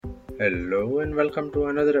Hello and welcome to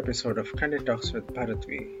another episode of CANDID Talks with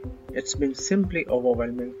BharatV. It's been simply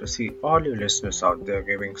overwhelming to see all you listeners out there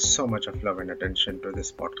giving so much of love and attention to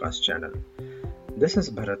this podcast channel. This is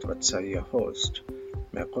Bharat Vatsa, your host.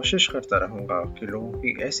 मैं कोशिश करता रहूँगा कि लोगों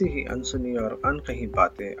की ऐसी ही अनसुनी और अनकही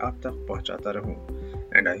बातें आप तक पहुँचाता रहूँ.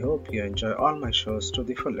 And I hope you enjoy all my shows to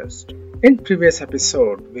the fullest. In previous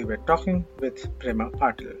episode, we were talking with Prema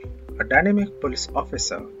Patil, a dynamic police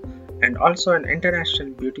officer and also an international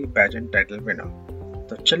beauty pageant title winner.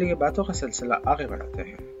 तो चलिए बातों का सिलसिला आगे बढ़ाते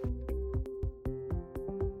हैं.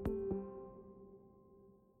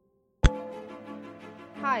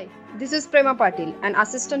 Hi, this is Prema Patil, an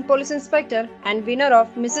assistant police inspector and winner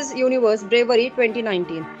of Mrs. Universe Bravery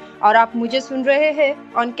 2019. और आप मुझे सुन रहे हैं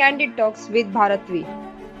on Candid Talks with BharatV.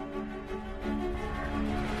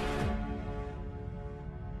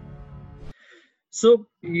 So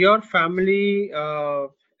your family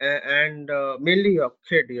and mainly your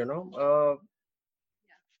kid,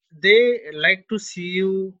 they like to see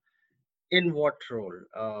you in what role?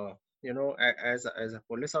 As a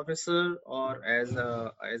police officer or as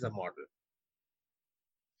a model?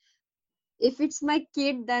 If it's my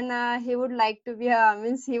kid, then he would like to be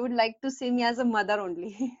he would like to see me as a mother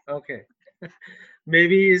only. Okay.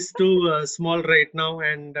 Maybe he's too small right now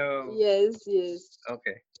and Yes.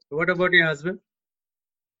 okay. What about your husband?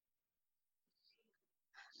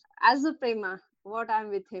 As a Prema, what I'm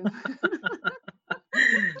with him.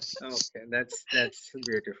 Okay, that's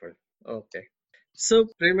beautiful. Okay. So,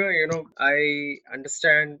 Prema, I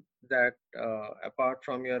understand that apart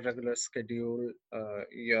from your regular schedule,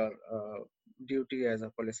 your duty as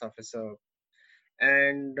a police officer,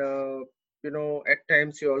 and at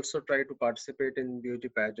times you also try to participate in beauty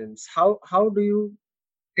pageants. How do you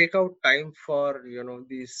take out time for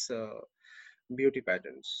these beauty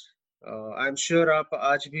pageants? I'm sure आप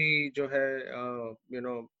आज भी जो है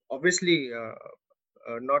obviously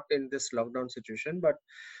not in this lockdown situation, but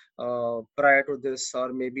prior to this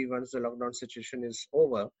or maybe once the lockdown situation is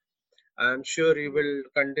over, I'm sure you will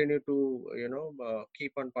continue to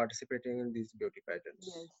keep on participating in these beauty pageants.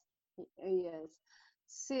 Yes.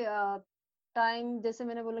 See, time जैसे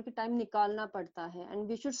मैंने बोला कि time निकालना पड़ता है and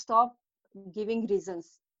we should stop giving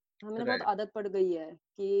reasons. हमें बहुत Right. आदत पड़ गई है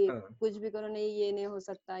कि कुछ भी करो, नहीं ये नहीं हो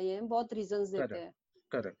सकता, ये बहुत रीजंस देते हैं.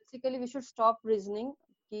 Correct. Basically we should stop reasoning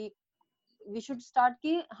कि वी शुड स्टार्ट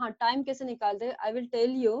कि हाँ टाइम कैसे निकालते हैं. आई विल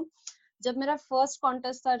टेल यू, जब मेरा फर्स्ट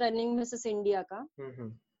कॉन्टेस्ट था रनिंग मिसेस इंडिया का,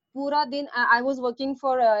 पूरा दिन I was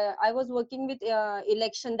working with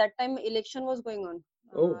election. That time election was going on.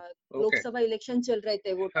 Lok Sabha election चल रहे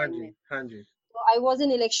थे वो टाइम में. So I was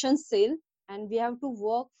in election cell and we have to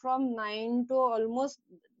work from 9 to almost,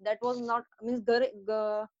 that was not means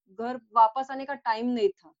घर वापस आने का time नहीं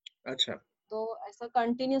था. अच्छा. तो ऐसा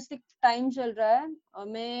कंटिन्यूसली टाइम चल रहा है और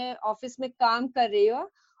मैं ऑफिस में काम कर रही हूँ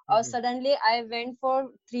और suddenly I went for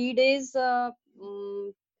 3 days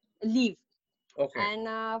leave. Okay. And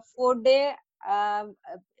 4th day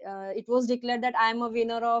it was declared that I am a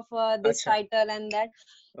winner of this Acha. title and that.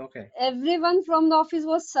 Okay. Everyone from the office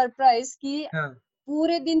was surprised कि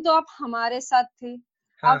पूरे दिन तो आप हमारे साथ थे,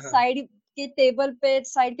 आप side के टेबल पे,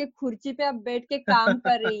 साइड के कुर्सी पे आप बैठ के काम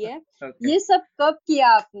कर रही है. Okay. ये सब कब किया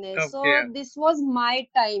आपने? कब So किया? this was my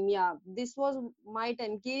time. Yeah, this was my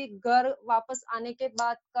time कि घर वापस आने के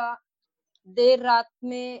बाद का देर रात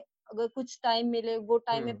में अगर कुछ टाइम मिले वो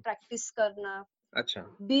टाइम में प्रैक्टिस करना. अच्छा.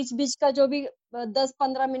 बीच का जो भी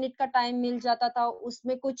 10-15 मिनट का टाइम मिल जाता था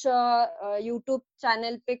उसमें कुछ यूट्यूब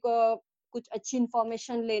चैनल पे कुछ अच्छी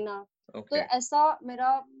इंफॉर्मेशन लेना. तो ऐसा मेरा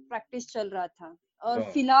प्रैक्टिस चल रहा था. और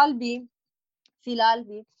फिलहाल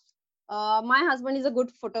भी my husband is a good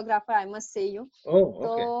photographer, I must say you.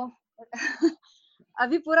 तो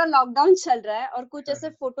अभी पूरा लॉकडाउन चल रहा है और कुछ ऐसे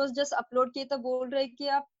फोटोज जस्ट अपलोड किए तो बोल रहे कि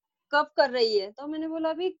आप कब कर रही है. तो मैंने बोला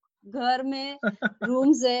अभी घर में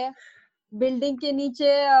रूम्स है, बिल्डिंग के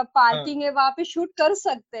नीचे पार्किंग है, वहां पे शूट कर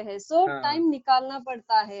सकते हैं. सो टाइम निकालना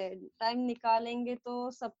पड़ता है, टाइम निकालेंगे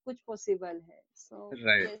तो सब कुछ पॉसिबल है. सो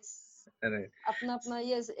यस, अपना अपना.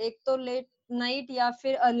 यस, एक तो लेट नाइट या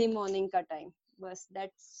फिर अर्ली मॉर्निंग का टाइम, बस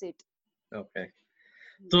दैट्स इट. ओके.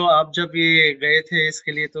 तो आप जब ये गए थे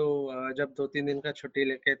इसके लिए, तो जब 2-3 दिन का छुट्टी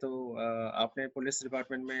लेके, तो आपने पुलिस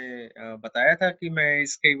डिपार्टमेंट में बताया था कि मैं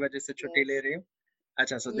इसकी वजह से छुट्टी ले रही हूँ?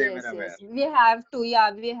 अच्छा, so they were aware. We have to,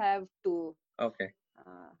 yeah, we have to. Okay.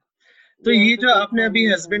 तो ये जो आपने अभी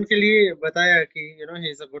हस्बैंड के लिए बताया कि he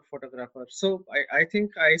is a good photographer, so I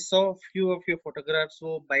think I saw few of your photographs,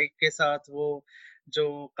 वो बाइक के साथ, वो जो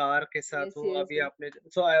कार के साथ, वो अभी आपने,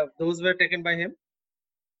 so those were taken by him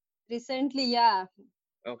recently. Yeah.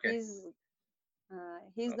 Okay.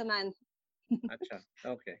 He's the man. अच्छा.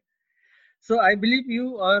 Okay. So I believe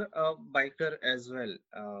you are a biker as well,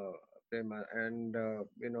 Prema, and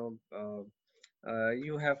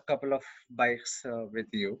you have couple of bikes with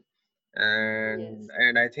you, Yes.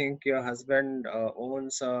 and I think your husband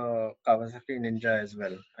owns a Kawasaki Ninja as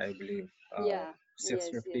well, I believe, Yeah. Yes. Yes.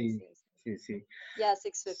 650 Yes. cc. Yeah.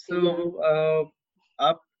 650. So Yeah.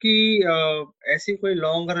 आपकी ऐसी कोई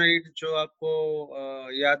long ride जो आपको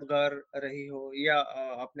यादगार रही हो, या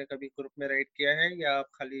आपने कभी ग्रुप में राइड किया है, या आप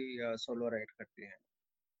खाली सोलो राइड करती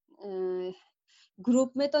हैं?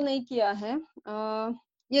 ग्रुप में तो नहीं किया है।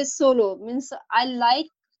 ये solo means I like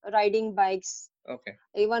riding bikes. Okay.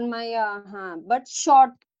 Even my हाँ, बट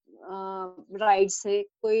शॉर्ट राइड्स है,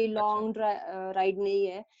 कोई अच्छा। लॉन्ग राइड नहीं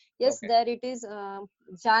है। Yes, okay. There it is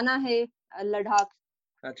जाना है लद्दाख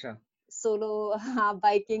अच्छा। सोलो। हाँ,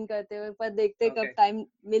 बाइकिंग करते हुए, पर देखते कब ओके। टाइम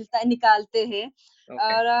मिलता है निकालते हैं।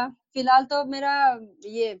 ओके। और फिलहाल तो मेरा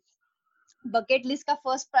ये बकेट लिस्ट का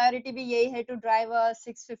फर्स्ट प्रायोरिटी भी यही है टू ड्राइव अ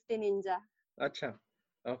 650 निंजा। अच्छा।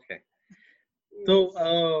 ओके। तो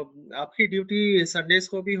यस। आपकी ड्यूटी संडेज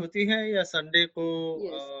को भी होती है, या संडे को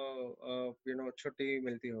यस। छुट्टी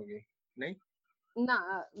मिलती होगी? नहीं?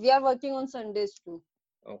 ना, we are working on Sundays too.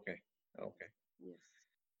 Okay. Okay. Yes.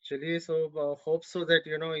 चलिए, so hope so that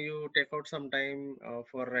you take out some time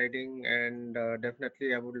for riding, and definitely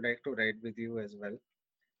I would like to ride with you as well.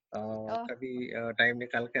 कभी time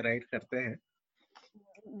निकाल के ride करते हैं.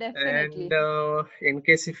 Definitely. And in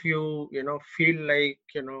case if you feel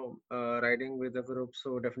like riding with a group,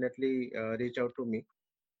 so definitely reach out to me,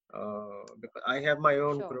 because I have my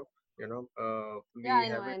own sure. group. या We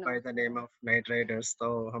have I it know. by the name of Night Riders. तो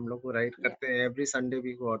हम लोग को ride या। करते हैं, every Sunday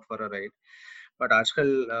we go out for a ride. But आजकल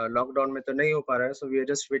lockdown में तो नहीं हो पा रहा है, so we are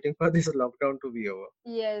just waiting for this lockdown to be over.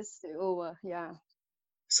 Yes, over. Yeah.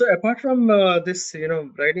 So apart from this,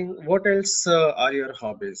 riding, what else are your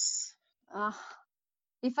hobbies?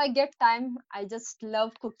 If I get time I just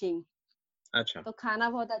love cooking. अच्छा. तो खाना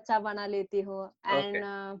बहुत अच्छा बना लेती हूँ। Okay.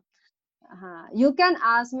 And हाँ, you can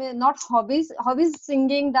ask me not hobbies. Hobbies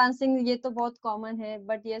singing dancing ये तो बहुत कॉमन है,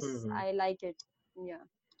 but yes Mm-hmm. I like it. Yeah,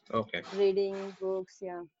 Okay. Reading books.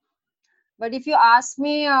 Yeah, but if you ask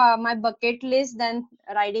me my bucket list, then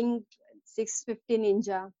riding 650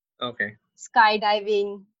 ninja, Okay. skydiving,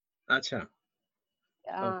 अच्छा.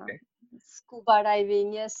 uh, Okay. scuba diving,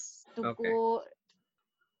 yes, to Okay. go।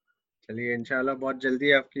 चलिए, इंशाल्लाह बहुत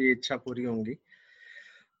जल्दी आपकी इच्छा पूरी होंगी.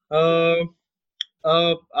 या। अ,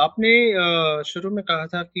 आपने शुरू में कहा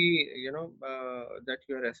था कि that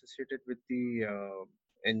you are associated with the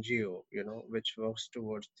NGO, which works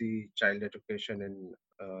towards the child education in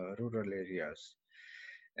rural areas.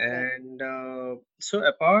 Right. And so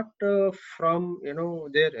apart from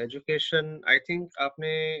their education, I think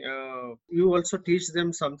आपने you also teach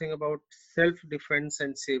them something about self defense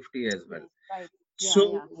and safety as well. Yes, right. So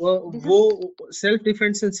Yeah, yeah. This वो is self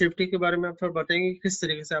defence and safety के बारे में आप थोड़ा बताएंगे कि किस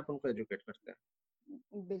तरीके से आप उनको एजुकेट करते हैं?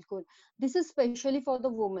 bilkul. This is specially for the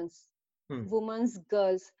hmm. women's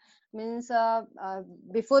girls. Means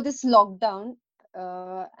before this lockdown,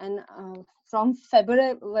 and from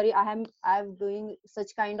February, I'm doing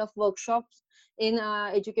such kind of workshops in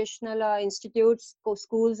educational institutes,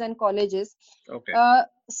 schools and colleges. Okay.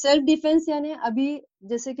 Self defence यानी अभी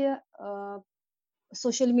जैसे कि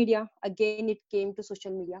social media, again it came to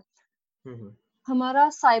social media, hmm. हमारा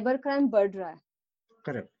cyber crime बढ़ रहा है।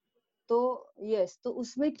 Correct. तो yes, तो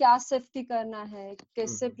उसमें क्या सेफ्टी करना है,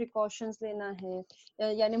 कैसे हम्म. प्रिकॉशंस लेना है,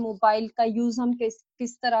 यानी मोबाइल का यूज हम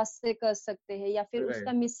किस तरह से कर सकते हैं, या फिर उसका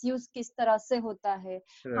राइट. मिसयूज किस तरह से होता है,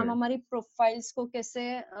 हम राइट. हमारी प्रोफाइल्स को कैसे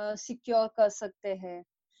सिक्योर कर सकते हैं।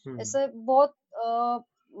 हम्म. ऐसे बहुत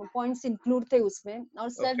पॉइंट्स इंक्लूड थे उसमें। और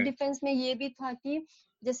सेल्फ ओके. डिफेंस में ये भी था कि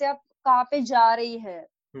जैसे आप कहाँ पे जा रही है,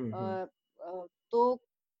 हम्म. तो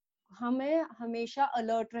हमें हमेशा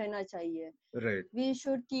अलर्ट रहना चाहिए। Right. we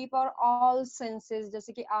should keep our all senses,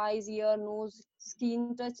 जैसे कि eyes, ear, nose, skin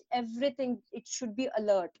touch, everything, it should be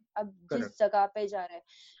alert। अब जिस करेक्ट. जगह पे जा रहे हैं,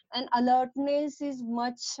 and alertness is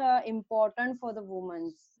much important for the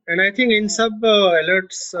women। And I think इन सब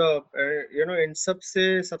अलर्ट्स, इन सब से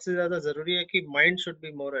सबसे ज्यादा जरूरी है कि mind should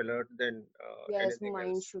be more alert then yes, anything mind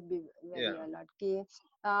else. should be या. very alert कि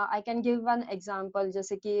I can give one example।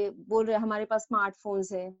 जैसे कि बोल रहे हमारे पास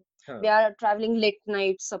स्मार्टफोन्स है, वी हाँ. Are travelling late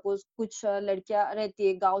night, suppose कुछ लड़कियां रहती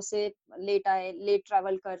है गांव से लेट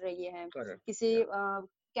ट्रैवल कर रही है, करेक्ट. किसी या.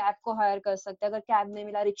 कैब को हायर कर सकते हैं, अगर कैब नहीं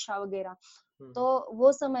मिला रिक्शा वगैरह। हम्म. तो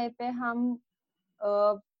वो समय पे हम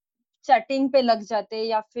चैटिंग पे लग जाते हैं,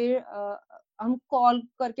 या फिर हम कॉल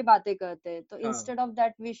करके बातें करते हैं। तो हाँ. Instead of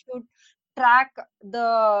that we should track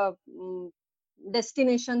the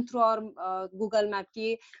destination through और गूगल मैप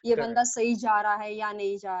की ये बंदा सही जा रहा है या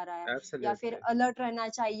नहीं जा रहा है, या फिर अलर्ट रहना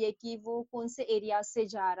चाहिए कि वो कौन से एरिया से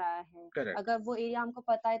जा रहा है। अगर वो एरिया हमको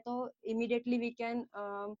पता है तो इमीडिएटली वी कैन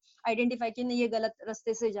आइडेंटिफाई कि नहीं ये गलत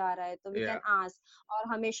रास्ते से जा रहा है, तो वी कैन आस्क। और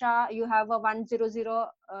हमेशा यू हैव अ 100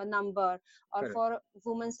 नंबर, और for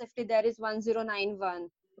women safety there is 1091।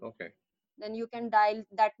 Okay. Then you can dial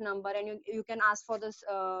that number and you can ask for this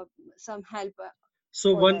some help.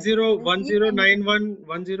 So for that means ये anytime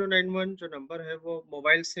 1091 जो number है वो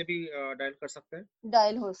mobile से भी dial कर सकते हैं?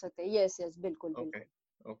 डायल हो सकते हैं। यस यस, बिल्कुल ओके,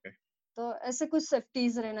 बिल्कुल। ओके। तो ऐसे कुछ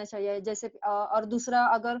सेफ्टीज रहना चाहिए, जैसे और दूसरा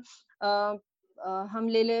अगर हम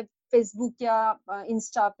ले ले फेसबुक या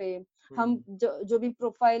इंस्टा पे, हम जो भी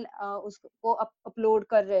प्रोफाइल उसको अपलोड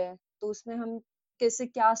कर रहे हैं, तो उसमें हम कैसे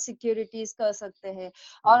क्या सिक्योरिटीज कर सकते हैं।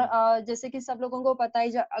 और जैसे कि सब लोगों को पता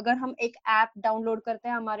है, अगर हम एक ऐप डाउनलोड करते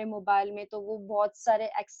हैं हमारे मोबाइल में, तो वो बहुत सारे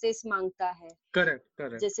एक्सेस मांगता है। Correct,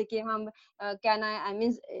 correct. जैसे कि हम can I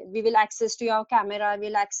mean we will access to your camera,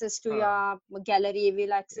 will access to your gallery,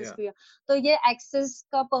 will access to your, तो ये एक्सेस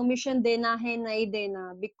का परमिशन देना है नहीं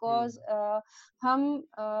देना, बिकॉज हम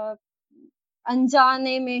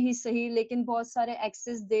अनजाने में ही सही, लेकिन बहुत सारे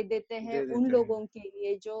एक्सेस दे देते हैं उन लोगों के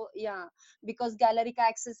लिए जो, या बिकॉज गैलरी का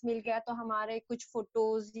एक्सेस मिल गया तो हमारे कुछ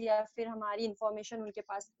फोटोज या फिर हमारी इंफॉर्मेशन उनके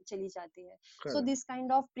पास चली जाती है। सो this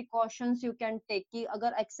kind of precautions you can take कि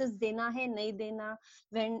अगर एक्सेस देना है नहीं देना,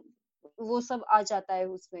 व्हेन वो सब आ जाता है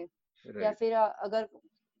उसमें। या फिर अगर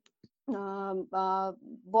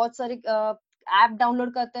बहुत सारे ऐप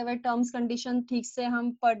डाउनलोड करते हुए टर्म्स कंडीशन ठीक से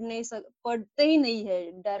हम पढ़ते ही नहीं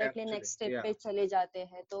है, डायरेक्टली नेक्स्ट स्टेप पे चले जाते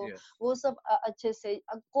हैं। तो वो सब अच्छे से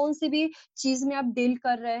कौन सी भी चीज में आप डील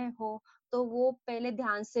कर रहे हो, तो वो पहले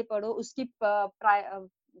ध्यान से पढ़ो, उसकी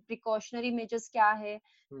प्रिकॉशनरी मेजर्स क्या है,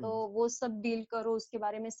 तो वो सब डील करो, उसके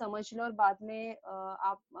बारे में समझ लो, और बाद में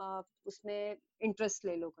आप उसमें इंटरेस्ट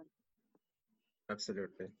ले लो कर।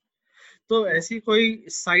 एब्सोल्युटली। तो ऐसी कोई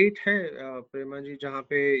साइट है प्रेमा जी जहाँ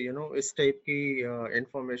पे इस टाइप की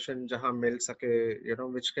इंफॉर्मेशन जहाँ मिल सके,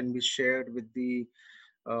 which can be shared with the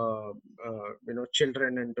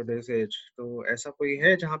children in today's age? तो ऐसा कोई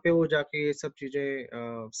है जहाँ पे वो जाके ये सब चीजें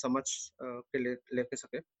समझ के लेके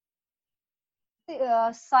सके?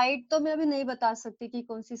 साइट तो मैं अभी नहीं बता सकती कि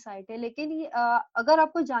कौन सी साइट है, लेकिन ये अगर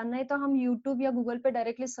आपको जानना है तो हम यूट्यूब या गूगल पे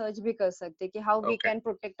डायरेक्टली सर्च भी कर सकते हैं कि how we can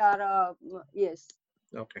protect our yes.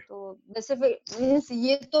 तो जैसे मीन्स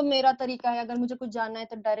ये तो मेरा तरीका है, अगर मुझे कुछ जानना है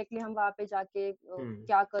तो डायरेक्टली हम वहाँ पे जाके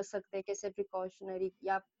क्या कर सकते हैं, कैसे प्रिकॉशनरी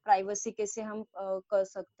या प्राइवेसी कैसे हम कर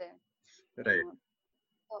सकते हैं। Right,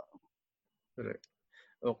 right,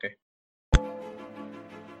 okay.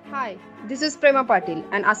 Hi, this is Prema Patil,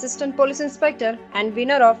 an assistant police inspector and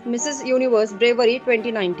winner of Mrs. Universe Bravery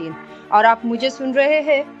 2019, और आप मुझे सुन रहे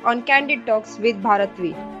हैं on Candid Talks with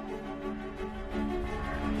BharatV.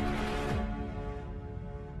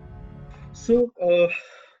 So,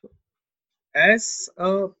 as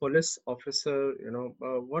a police officer,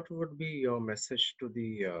 what would be your message to the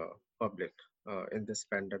public in this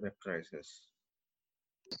pandemic crisis?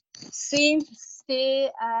 Same, stay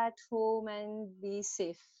at home and be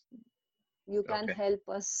safe. You can help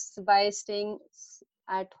us by staying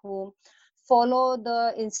at home. Follow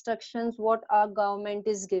the instructions what our government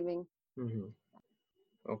is giving.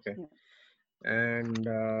 Okay. And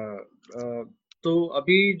तो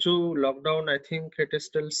अभी जो lockdown, I think it is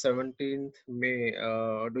till 17th May.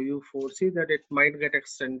 Do you foresee that it might get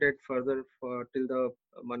extended further till the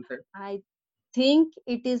month end? I think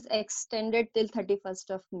it is extended till 31st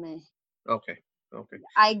of May. Okay, okay.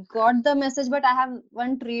 I got the message, but I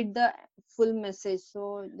haven't read the full message,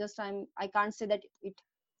 so just I can't say that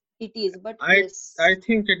it is, but yes. I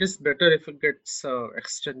think it is better if it gets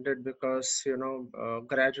extended, because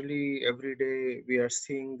gradually every day we are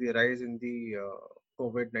seeing the rise in the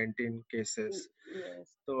COVID-19 cases. Yes.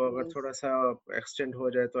 तो अगर थोड़ा सा extend हो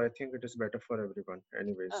जाए तो I think it is better for everyone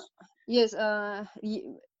anyways. Yes,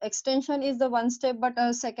 extension is the one step, but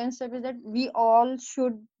second step is that we all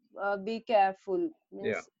should be careful.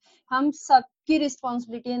 Means हम सबकी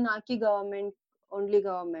responsibility है, ना कि government, only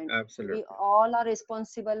government. Absolutely. We all are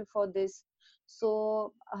responsible for this. So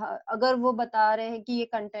अगर वो बता रहे हैं कि ये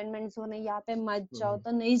containment zone है, यहाँ पे मत जाओ,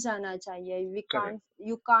 तो नहीं जाना चाहिए.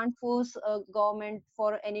 You can't force government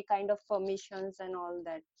for any kind of permissions and all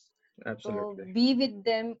that. Absolutely. So be with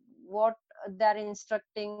them, what they're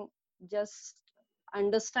instructing, just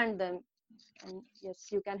understand them, and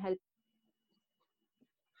yes, you can help.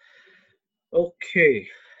 Okay,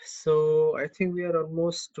 so I think we are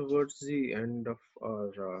almost towards the end of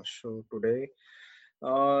our show today.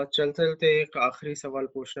 चलते चलते एक आखिरी सवाल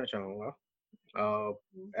पूछना चाहूँगा.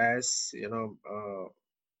 As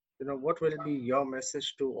what will be your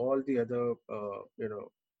message to all the other,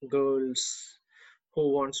 girls who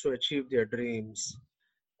wants to achieve their dreams,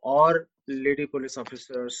 or lady police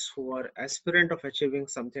officers who are aspirant of achieving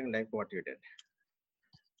something like what you did?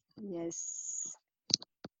 Yes.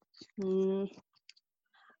 हम्म,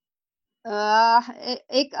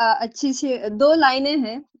 एक अच्छी सी 2 लाइनें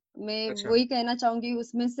हैं, मैं अच्छा, वही कहना चाहूंगी,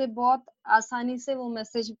 उसमें से बहुत आसानी से वो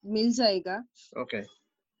मैसेज मिल जाएगा। ओके,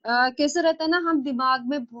 कैसे रहता है ना, हम दिमाग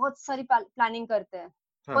में बहुत सारी प्लानिंग करते हैं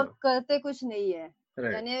और हाँ, करते कुछ नहीं है।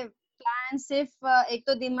 राइट, यानी प्लान सिर्फ एक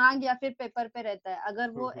तो दिमाग या फिर पेपर पे रहता है। अगर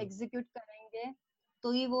वो हम्म, एग्जीक्यूट करेंगे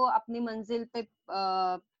तो ही वो अपनी मंजिल पे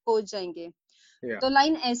पहुंच जाएंगे। या, तो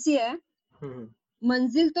लाइन ऐसी है, हम्म,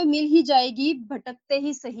 मंजिल तो मिल ही जाएगी भटकते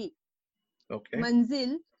ही सही। ओके,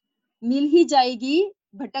 मंजिल मिल ही जाएगी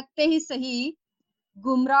भटकते ही सही,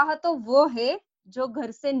 गुमराह तो वो है जो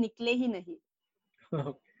घर से निकले ही नहीं।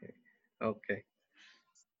 Okay, okay,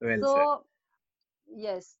 well so said,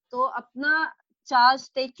 yes, तो अपना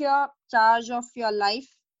take your charge of your life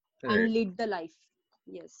and right, lead the life.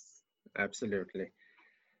 Yes. Absolutely.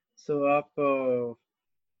 So आप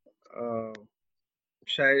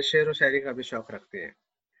शेर व शायरी का भी शौक रखते हैं,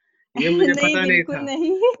 ये मुझे नहीं, पता नहीं बिल्कुल था।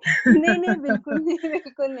 नहीं। नहीं, नहीं, बिल्कुल नहीं,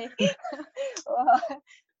 बिल्कुल नहीं।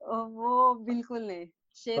 वो बिल्कुल नहीं।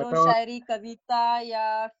 शेरो बताओ। शायरी, कविता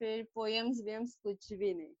या फिर पोएम्स वेम्स कुछ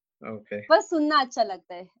भी नहीं। ओके, बस सुनना अच्छा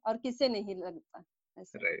लगता है और किसे नहीं लगता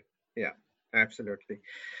ऐसा। right, yeah, absolutely.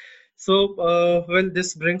 So, well,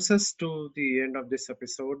 this brings us to the end of this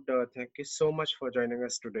episode. Thank you so much for joining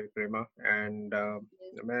us today, Prema. And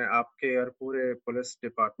मैं आपके और पूरे पुलिस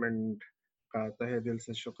डिपार्टमेंट का तहे दिल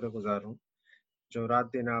से शुक्रगुजार हूँ, जो रात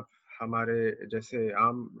दिन आप हमारे जैसे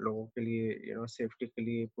आम लोगों के लिए, सेफ्टी के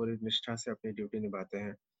लिए पूरी निष्ठा से अपनी ड्यूटी निभाते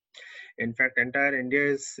हैं. In fact, entire India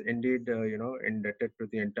is indeed, indebted to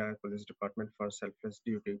the entire police department for selfless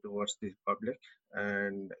duty towards the public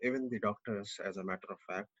and even the doctors, as a matter of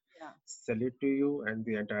fact. Yeah. Salute to you and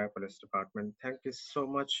the entire police department. Thank you so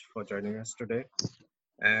much for joining us today.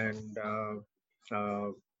 And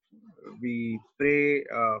we pray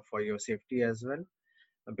for your safety as well,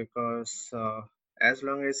 because as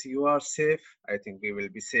long as you are safe, I think we will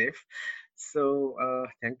be safe. So,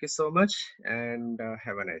 thank you so much, and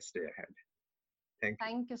have a nice day ahead. Thank you.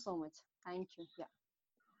 Thank you so much. Thank you. Yeah.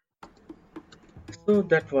 So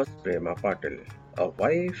that was Prema Patil, a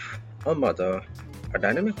wife, a mother, a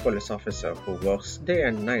dynamic police officer who works day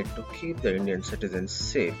and night to keep the Indian citizens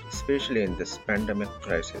safe, especially in this pandemic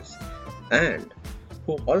crisis, and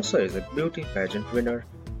who also is a beauty pageant winner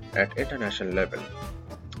at international level.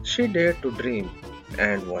 She dared to dream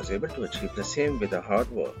and was able to achieve the same with her hard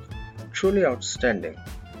work. Truly outstanding.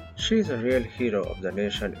 She is a real hero of the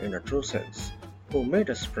nation in a true sense, who made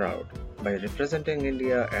us proud by representing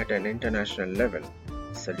India at an international level.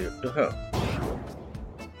 Salute to her.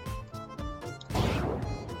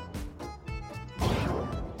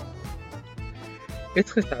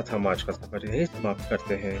 इसके साथ हम आज का सफर यही समाप्त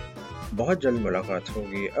करते हैं। बहुत जल्द मुलाकात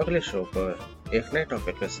होगी अगले शो पर एक नए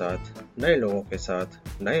टॉपिक के साथ, नए लोगों के साथ,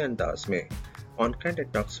 नए अंदाज में on Candid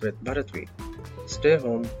Talks with BharatV. Stay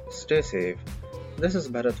home, stay safe. This is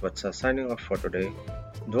Bharat Vatsa signing off for today.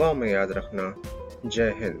 दुआ में याद रखना.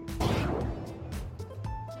 जय हिंद.